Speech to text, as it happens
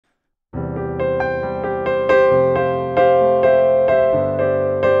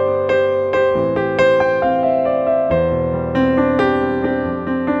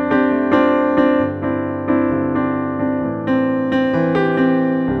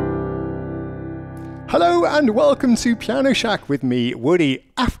Hello and welcome to Piano Shack with me, Woody.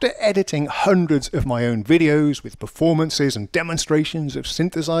 After editing hundreds of my own videos with performances and demonstrations of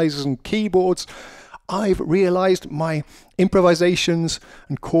synthesizers and keyboards, I've realized my improvisations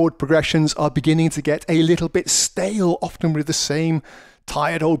and chord progressions are beginning to get a little bit stale, often with the same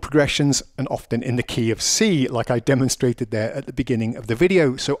tired old progressions and often in the key of C, like I demonstrated there at the beginning of the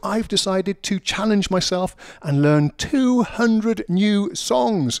video. So I've decided to challenge myself and learn 200 new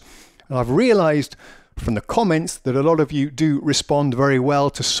songs. And I've realized from the comments that a lot of you do respond very well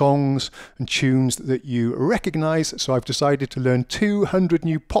to songs and tunes that you recognize. So I've decided to learn 200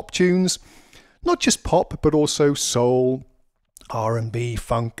 new pop tunes, not just pop, but also soul, R&B,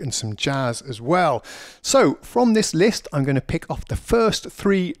 funk, and some jazz as well. So from this list, I'm going to pick off the first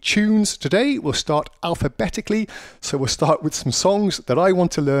 3 tunes today. We'll start alphabetically. So we'll start with some songs that I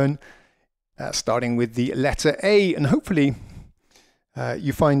want to learn, starting with the letter A, and hopefully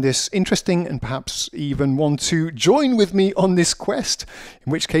you find this interesting and perhaps even want to join with me on this quest,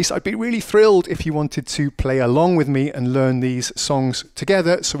 in which case I'd be really thrilled if you wanted to play along with me and learn these songs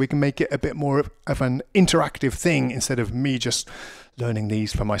together so we can make it a bit more of an interactive thing instead of me just learning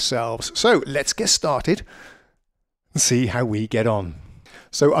these for myself. So let's get started and see how we get on.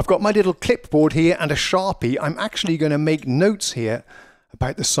 So I've got my little clipboard here and a Sharpie. I'm actually going to make notes here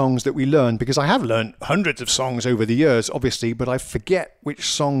about the songs that we learn, because I have learned hundreds of songs over the years, obviously, but I forget which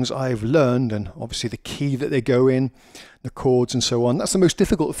songs I've learned and obviously the key that they go in, the chords and so on. That's the most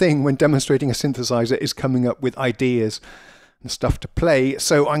difficult thing when demonstrating a synthesizer, is coming up with ideas and stuff to play.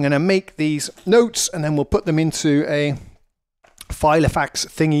 So I'm going to make these notes and then we'll put them into a Filofax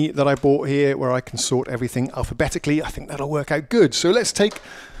thingy that I bought here where I can sort everything alphabetically. I think that'll work out good. So let's take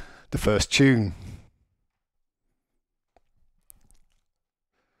the first tune.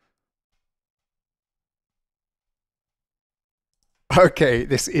 Okay,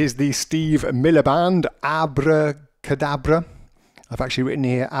 this is the Steve Miller Band, ABRACADABRA. I've actually written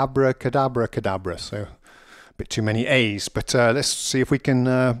here ABRACADABRA, cadabra, so a bit too many A's. But let's see if we can,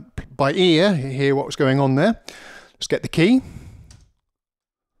 by ear, hear what was going on there. Let's get the key.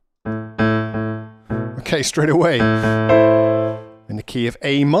 Okay, straight away, in the key of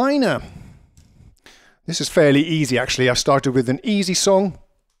A minor. This is fairly easy, actually. I started with an easy song.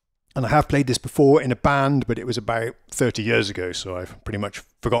 And I have played this before in a band, but it was about 30 years ago, so I've pretty much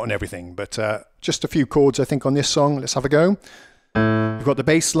forgotten everything. But just a few chords, I think, on this song. Let's have a go. We've got the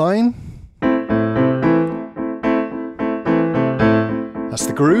bass line. That's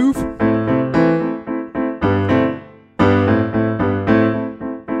the groove.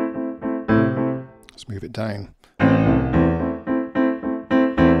 Let's move it down.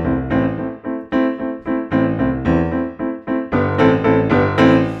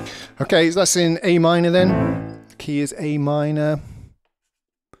 Okay, so that's in A minor then. The key is A minor.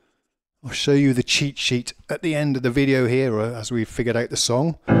 I'll show you the cheat sheet at the end of the video here as we've figured out the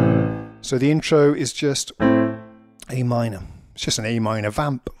song. So the intro is just A minor. It's just an A minor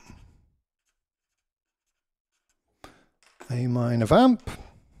vamp. A minor vamp.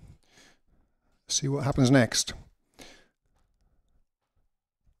 Let's see what happens next.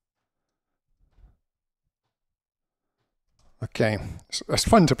 Okay, so that's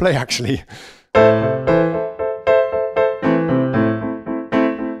fun to play actually.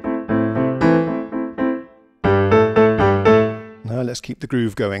 Now let's keep the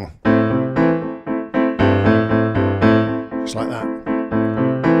groove going. Just like that.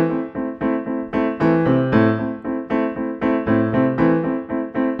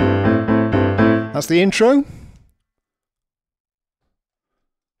 That's the intro.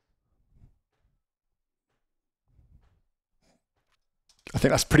 I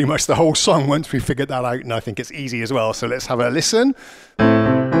think that's pretty much the whole song once we figured that out, and I think it's easy as well. So let's have a listen.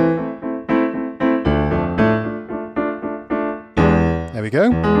 There we go.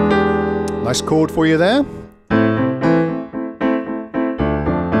 Nice chord for you there.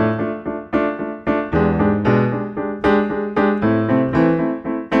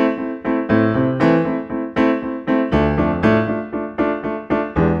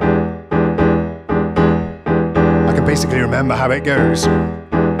 Basically remember how it goes.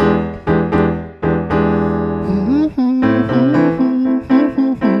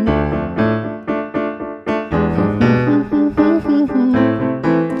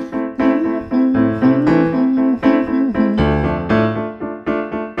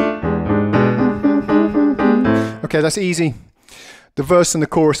 Okay, that's easy. The verse and the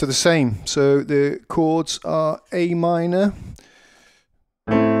chorus are the same. So the chords are A minor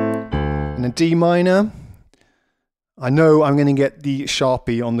and a D minor. I know I'm going to get the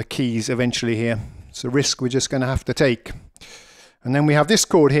Sharpie on the keys eventually here. It's a risk we're just going to have to take. And then we have this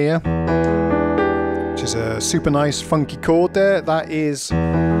chord here, which is a super nice funky chord there. That is,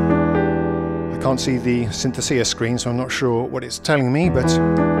 I can't see the synthesia screen, so I'm not sure what it's telling me, but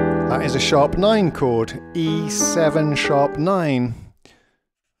that is a sharp 9 chord, E7 sharp 9,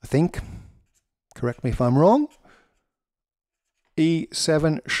 I think. Correct me if I'm wrong.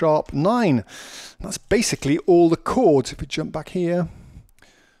 E7 sharp 9. That's basically all the chords. If we jump back here,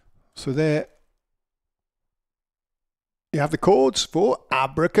 so there you have the chords for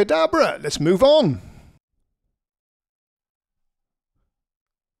Abracadabra. Let's move on.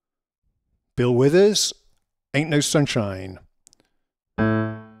 Bill Withers, Ain't No Sunshine.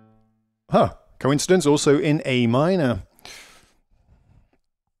 Huh, coincidence, also in A minor.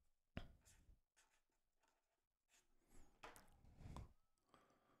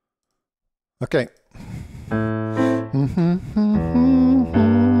 Okay.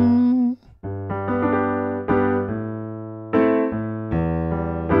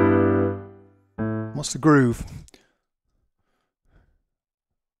 What's the groove?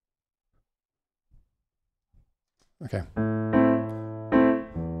 Okay. I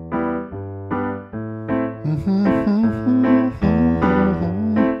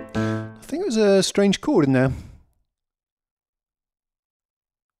think it was a strange chord in there.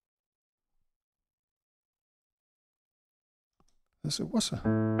 What's a...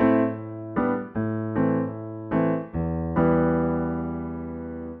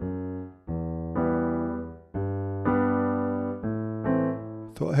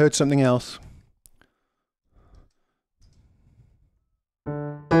 Thought I heard something else.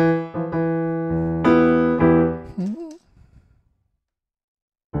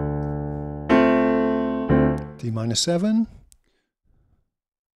 D minor 7.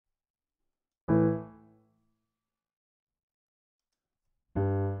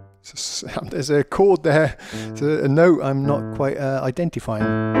 There's a chord there, a note I'm not quite identifying.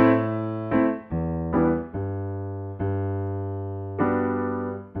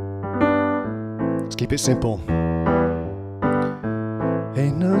 Let's keep it simple.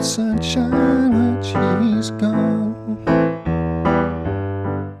 Ain't no sunshine when she's gone.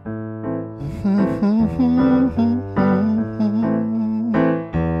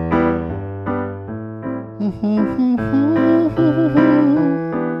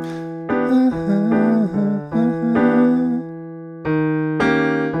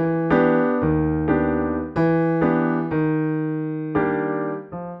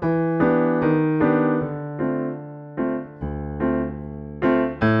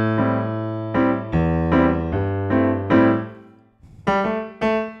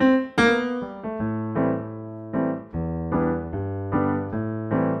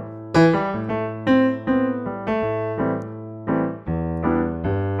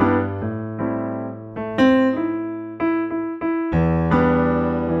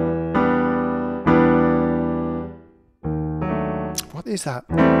 What is that?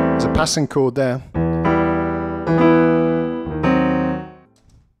 There's a passing chord there.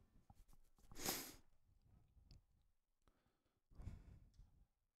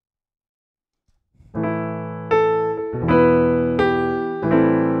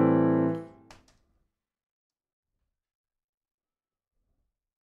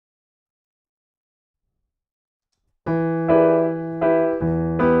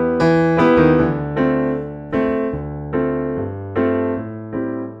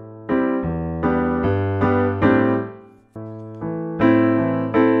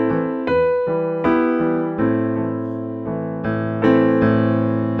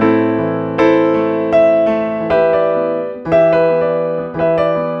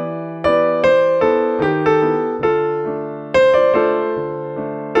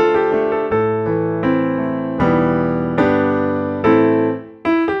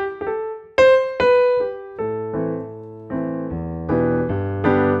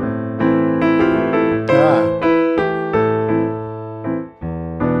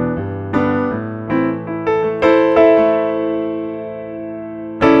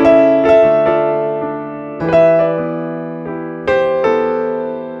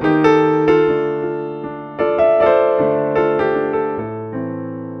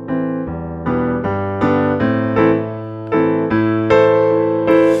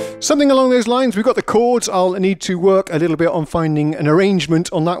 Something along those lines. We've got the chords. I'll need to work a little bit on finding an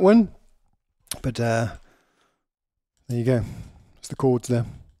arrangement on that one. But there you go. It's the chords there.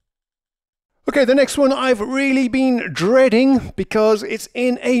 Okay, the next one I've really been dreading because it's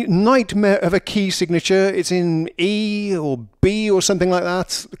in a nightmare of a key signature. It's in E or B or something like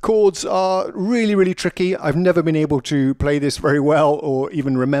that. The chords are really, really tricky. I've never been able to play this very well or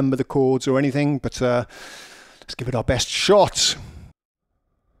even remember the chords or anything, but let's give it our best shot.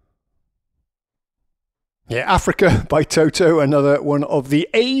 Yeah, Africa by TOTO, another one of the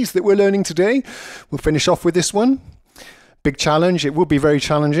A's that we're learning today. We'll finish off with this one. Big challenge. It will be very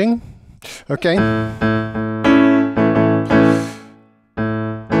challenging. Okay.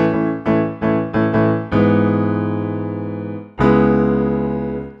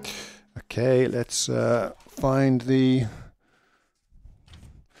 Okay, let's find the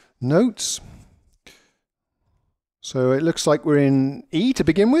notes. So it looks like we're in E to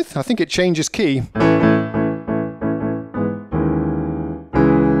begin with. I think it changes key.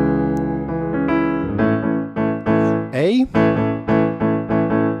 A.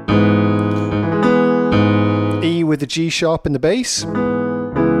 E with the G sharp in the bass.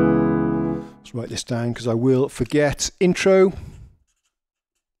 Let's write this down because I will forget. Intro.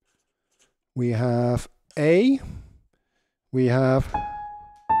 We have A. We have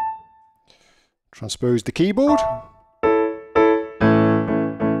transpose the keyboard.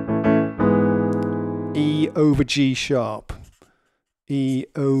 E over G sharp. E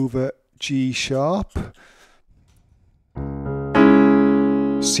over G sharp.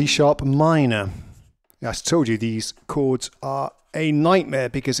 C sharp minor. I told you these chords are a nightmare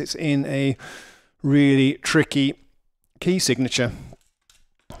because it's in a really tricky key signature.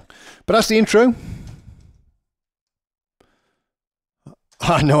 But that's the intro.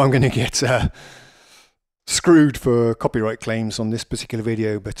 I know I'm going to get screwed for copyright claims on this particular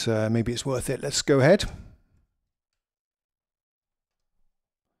video, but maybe it's worth it. Let's go ahead.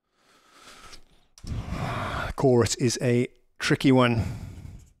 Chorus is a tricky one.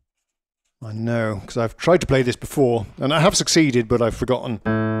 I know, because I've tried to play this before, and I have succeeded, but I've forgotten.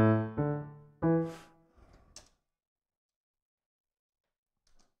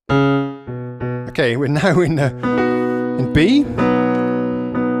 Okay, we're now in B.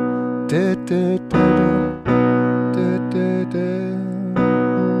 Da, da, da, da, da, da.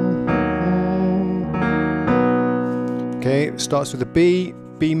 Okay, it starts with a B,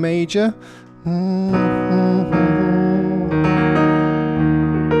 B major.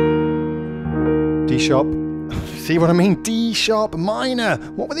 D sharp. See what I mean? D sharp minor.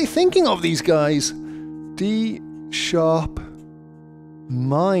 What were they thinking of, these guys? D sharp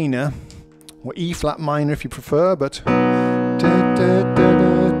minor, or E flat minor if you prefer, but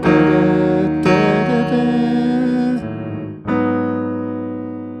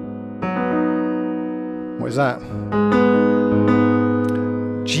what is that?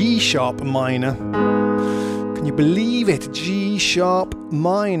 G sharp minor. Can you believe it? G sharp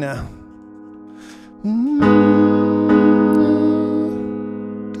minor.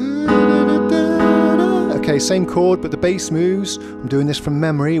 Okay, same chord, but the bass moves. I'm doing this from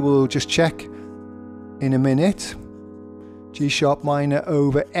memory. We'll just check in a minute. G sharp minor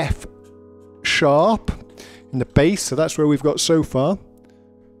over F sharp in the bass, so that's where we've got so far.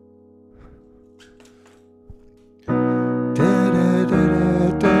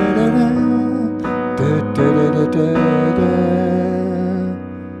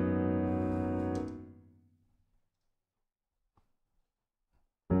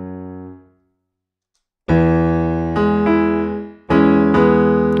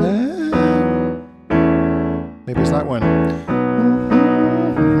 Maybe it's that one.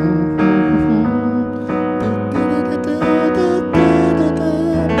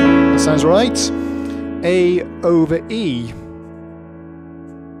 That sounds right. A over E.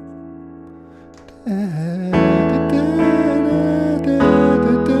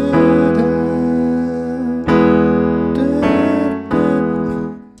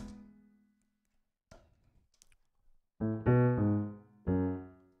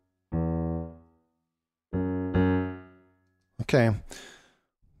 Okay.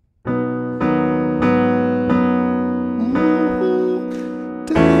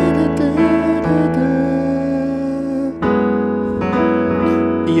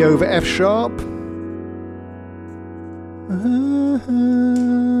 E over F sharp.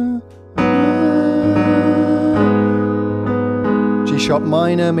 G sharp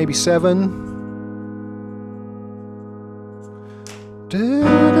minor, maybe 7.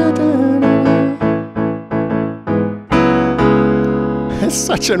 It's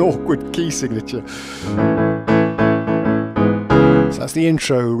such an awkward key signature. So that's the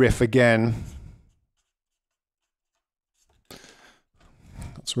intro riff again.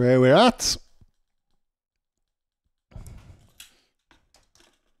 That's where we're at.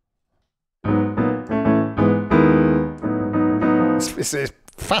 It's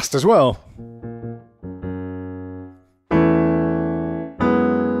fast as well.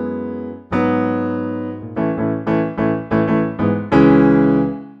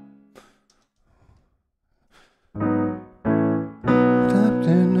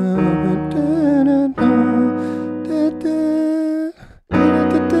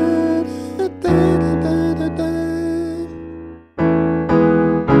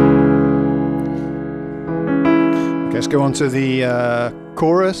 on to the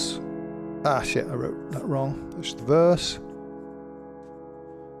chorus. Ah, shit, I wrote that wrong. That's the verse.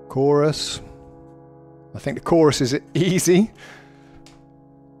 Chorus. I think the chorus is easy.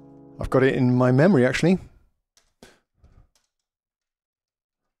 I've got it in my memory, actually.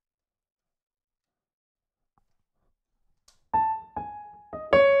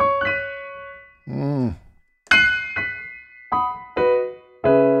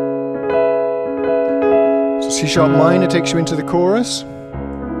 So C sharp minor takes you into the chorus.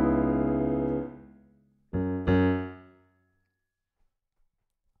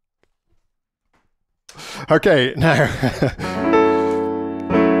 Okay, now.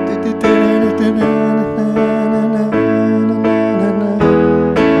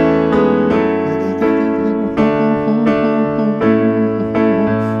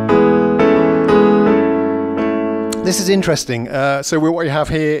 This is interesting. So what you have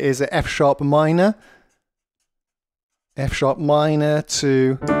here is an F sharp minor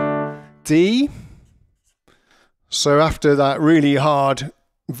to D. So after that really hard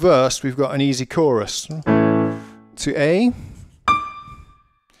verse, we've got an easy chorus. To A,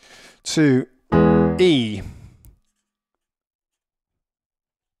 to E.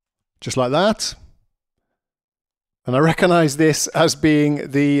 Just like that. And I recognize this as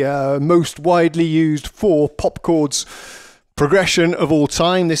being the most widely used 4 pop chords progression of all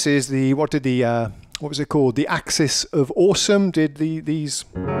time. This is the, what was it called? The Axis of Awesome did a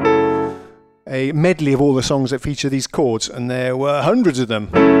medley of all the songs that feature these chords, and there were hundreds of them.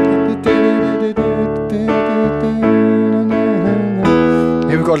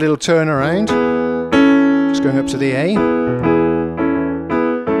 Here we've got a little turnaround, just going up to the A.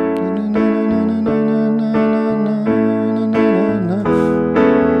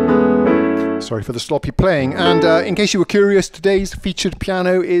 Sorry for the sloppy playing. And in case you were curious, today's featured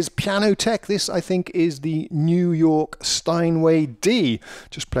piano is Piano Tech. This, I think, is the New York Steinway D,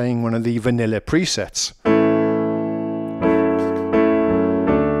 just playing one of the vanilla presets.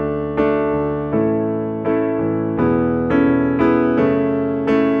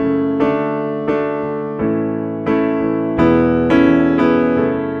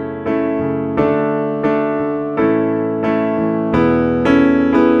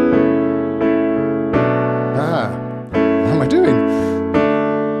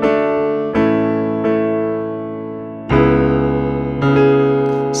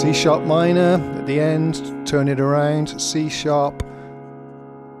 C sharp minor at the end, turn it around, C sharp,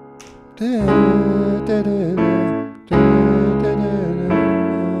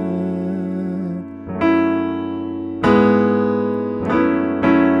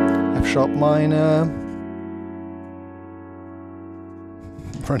 F sharp minor,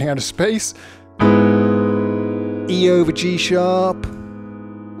 running out of space, E over G sharp,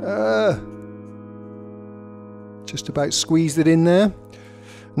 just about squeezed it in there.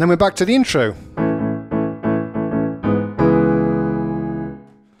 And then we're back to the intro.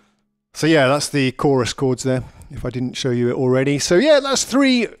 So yeah, that's the chorus chords there, if I didn't show you it already. So yeah, that's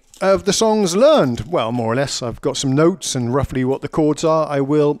 3 of the songs learned. Well, more or less. I've got some notes and roughly what the chords are. I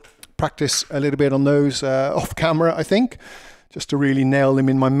will practice a little bit on those off camera, I think, just to really nail them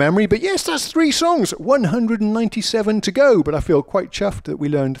in my memory. But yes, that's 3 songs, 197 to go. But I feel quite chuffed that we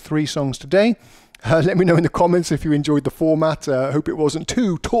learned 3 songs today. Let me know in the comments if you enjoyed the format. I hope it wasn't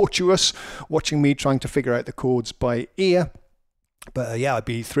too tortuous watching me trying to figure out the chords by ear. But yeah, I'd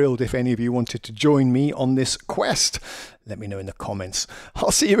be thrilled if any of you wanted to join me on this quest. Let me know in the comments. I'll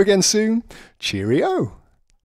see you again soon. Cheerio.